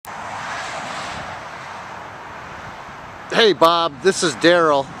Hey Bob, this is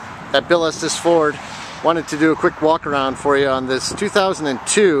Daryl at Bill Estes Ford. Wanted to do a quick walk around for you on this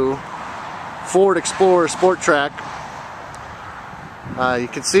 2002 Ford Explorer Sport Track. You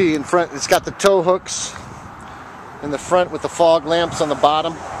can see in front it's got the tow hooks in the front with the fog lamps on the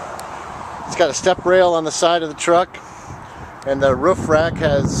bottom. It's got a step rail on the side of the truck, and the roof rack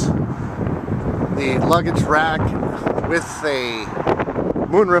has the luggage rack with a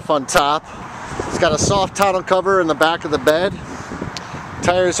moonroof on top. It's got a soft tonneau cover in the back of the bed.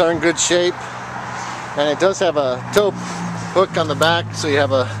 Tires are in good shape, and it does have a tow hook on the back, so you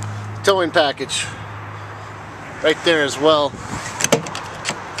have a towing package right there as well.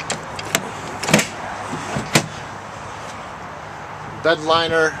 Bed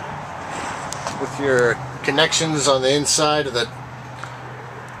liner with your connections on the inside of the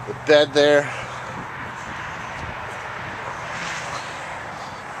bed there.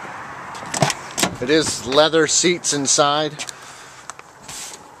 It is leather seats inside,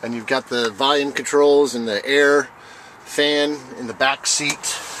 and you've got the volume controls and the air fan in the back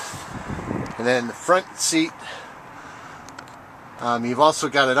seat, and then the front seat you've also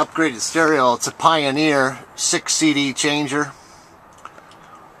got an upgraded stereo. It's a Pioneer 6 CD changer,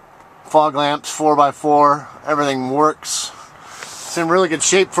 fog lamps, 4x4, everything works. It's in really good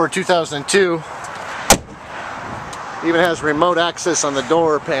shape for 2002. Even has remote access on the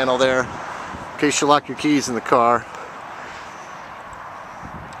door panel there in case you lock your keys in the car.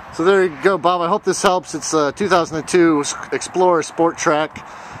 So there you go, Bob. I hope this helps. It's a 2002 Explorer Sport Track.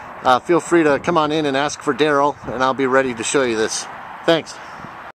 Feel free to come on in and ask for Daryl, and I'll be ready to show you this. Thanks.